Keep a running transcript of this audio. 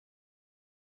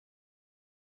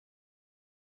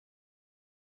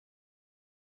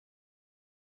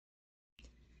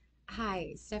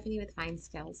Hi, Stephanie with Fine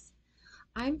Skills.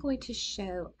 I'm going to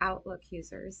show Outlook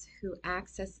users who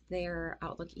access their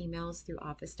Outlook emails through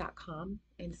office.com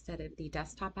instead of the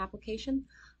desktop application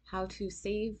how to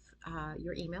save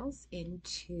your emails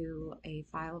into a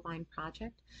Filevine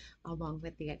project along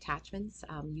with the attachments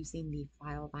using the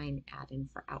Filevine add-in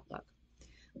for Outlook.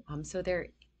 So there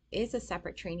is a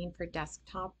separate training for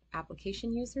desktop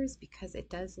application users because it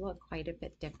does look quite a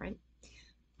bit different.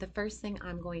 The first thing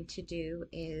I'm going to do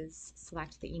is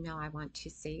select the email I want to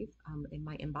save in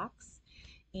my inbox,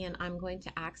 and I'm going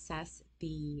to access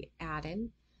the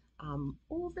add-in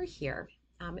over here.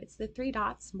 It's the three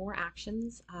dots, more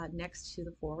actions, next to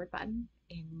the forward button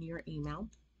in your email.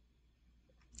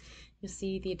 You'll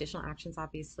see the additional actions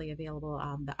obviously available,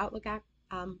 the Outlook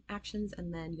actions,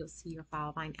 and then you'll see your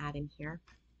Filevine add-in here.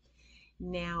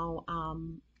 Now,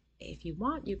 if you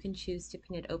want, you can choose to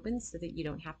pin it open so that you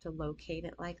don't have to locate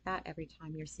it like that every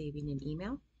time you're saving an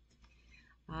email.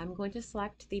 I'm going to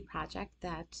select the project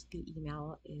that the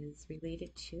email is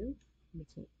related to,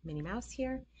 Minnie Mouse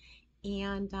here,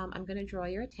 and I'm going to draw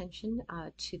your attention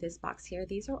to this box here.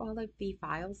 These are all of the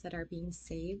files that are being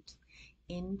saved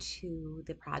into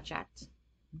the project.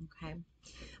 Okay,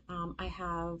 I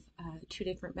have two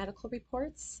different medical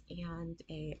reports and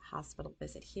a hospital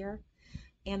visit here,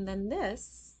 and then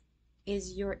this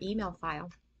is your email file.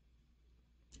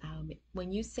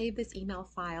 When you save this email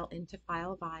file into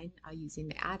Filevine using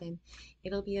the add-in,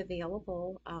 it'll be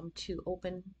available to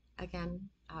open again,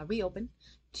 reopen,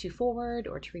 to forward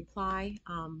or to reply.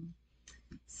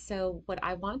 So what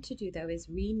I want to do though is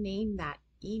rename that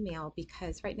email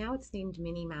because right now it's named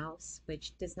Minnie Mouse,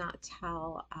 which does not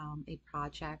tell a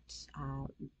project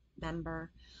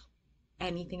member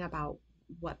anything about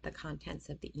what the contents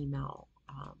of the email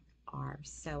are.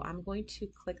 So I'm going to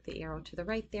click the arrow to the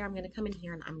right there. I'm going to come in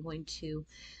here and I'm going to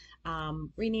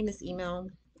rename this email.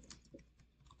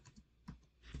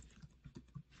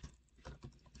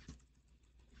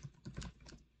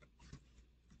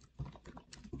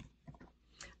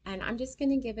 And I'm just going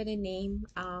to give it a name,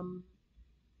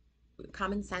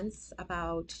 common sense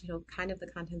about, kind of the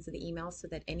contents of the email so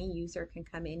that any user can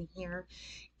come in here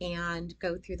and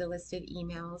go through the listed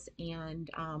emails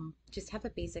and just have a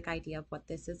basic idea of what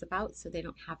this is about so they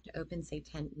don't have to open, say,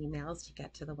 10 emails to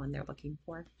get to the one they're looking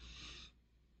for.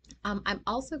 I'm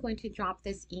also going to drop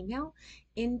this email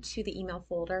into the email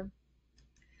folder.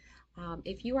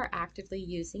 If you are actively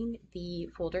using the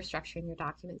folder structure in your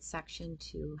documents section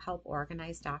to help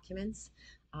organize documents,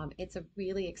 it's a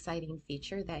really exciting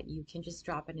feature that you can just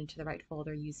drop it into the right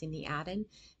folder using the add-in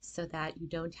so that you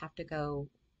don't have to go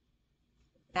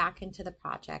back into the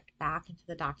project, back into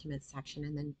the documents section,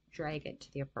 and then drag it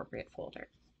to the appropriate folder.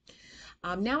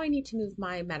 Now I need to move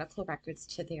my medical records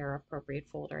to their appropriate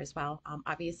folder as well.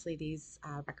 Obviously these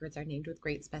records are named with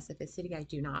great specificity. I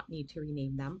do not need to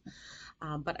rename them,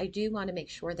 but I do want to make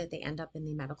sure that they end up in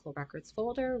the medical records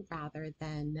folder rather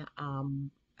than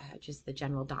just the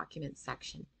general documents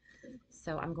section.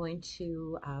 So I'm going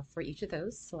to, for each of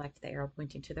those, select the arrow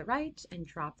pointing to the right and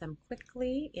drop them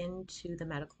quickly into the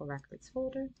medical records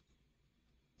folder.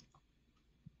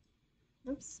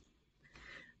 Oops.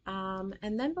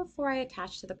 And then before I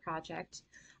attach to the project,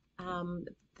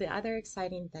 the other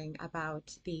exciting thing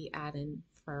about the add-in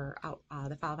for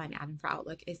the Filevine add-in for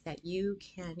Outlook is that you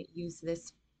can use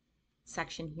this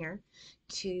section here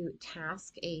to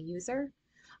task a user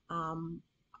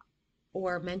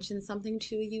or mention something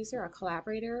to a user, a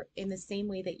collaborator, in the same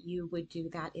way that you would do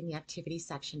that in the activity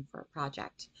section for a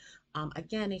project.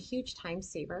 Again, a huge time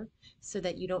saver so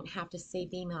that you don't have to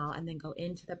save email and then go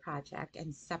into the project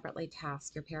and separately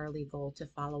task your paralegal to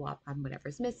follow up on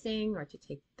whatever's missing or to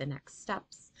take the next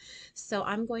steps. So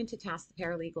I'm going to task the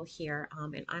paralegal here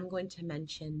and I'm going to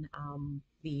mention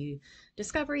the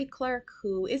discovery clerk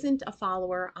who isn't a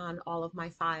follower on all of my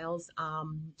files,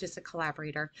 just a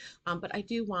collaborator, but I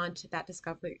do want that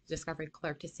discovery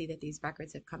clerk to see that these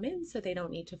records have come in so they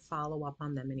don't need to follow up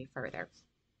on them any further.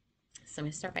 So I'm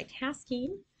going to start by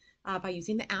tasking by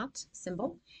using the @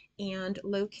 symbol and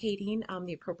locating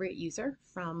the appropriate user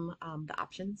from the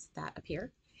options that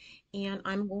appear. And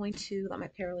I'm going to let my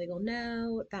paralegal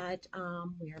know that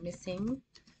we are missing.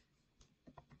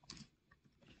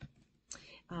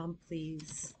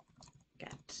 Please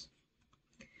get.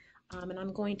 And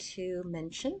I'm going to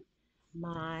mention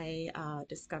my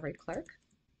discovery clerk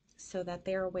so that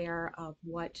they're aware of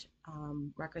what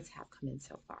records have come in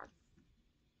so far.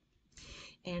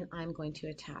 And I'm going to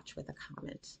attach with a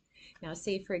comment. Now,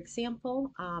 say for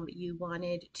example, you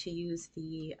wanted to use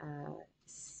the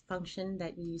function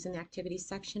that you use in the activities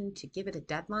section to give it a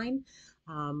deadline.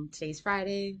 Today's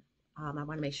Friday, I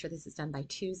want to make sure this is done by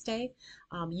Tuesday.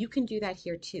 You can do that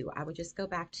here too. I would just go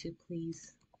back to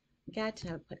please get, and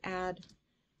I would put add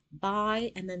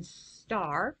by and then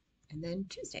star and then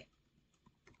Tuesday.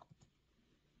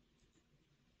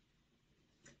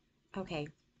 Okay,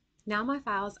 now my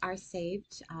files are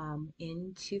saved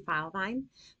into Filevine.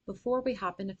 Before we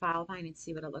hop into Filevine and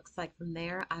see what it looks like from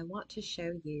there, I want to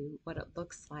show you what it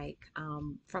looks like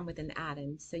from within the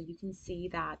add-in. So you can see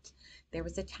that there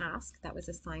was a task that was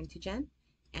assigned to Jen,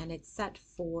 and it's set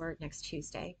for next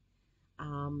Tuesday.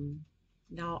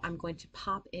 Now I'm going to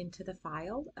pop into the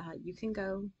file. You can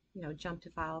go, jump to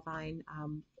Filevine,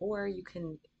 or you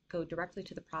can go directly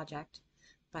to the project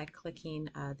by clicking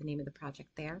the name of the project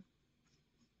there.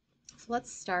 So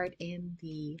let's start in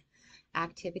the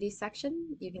activity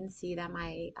section. You can see that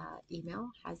my email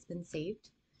has been saved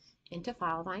into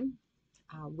Filevine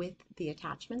with the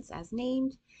attachments as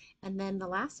named. And then the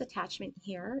last attachment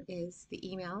here is the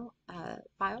email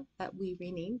file that we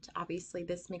renamed. Obviously,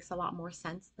 this makes a lot more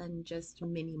sense than just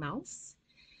Minnie Mouse.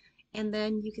 And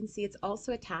then you can see it's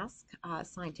also a task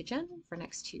assigned to Jen for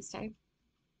next Tuesday.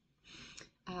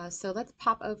 So let's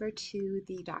pop over to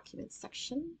the documents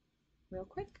section real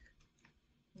quick.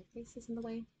 My face is in the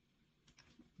way.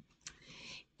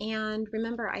 And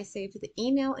remember, I saved the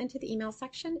email into the email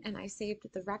section, and I saved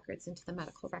the records into the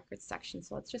medical records section.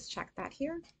 So let's just check that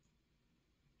here.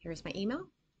 Here's my email.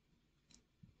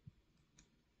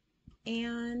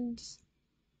 And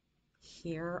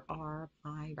here are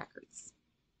my records.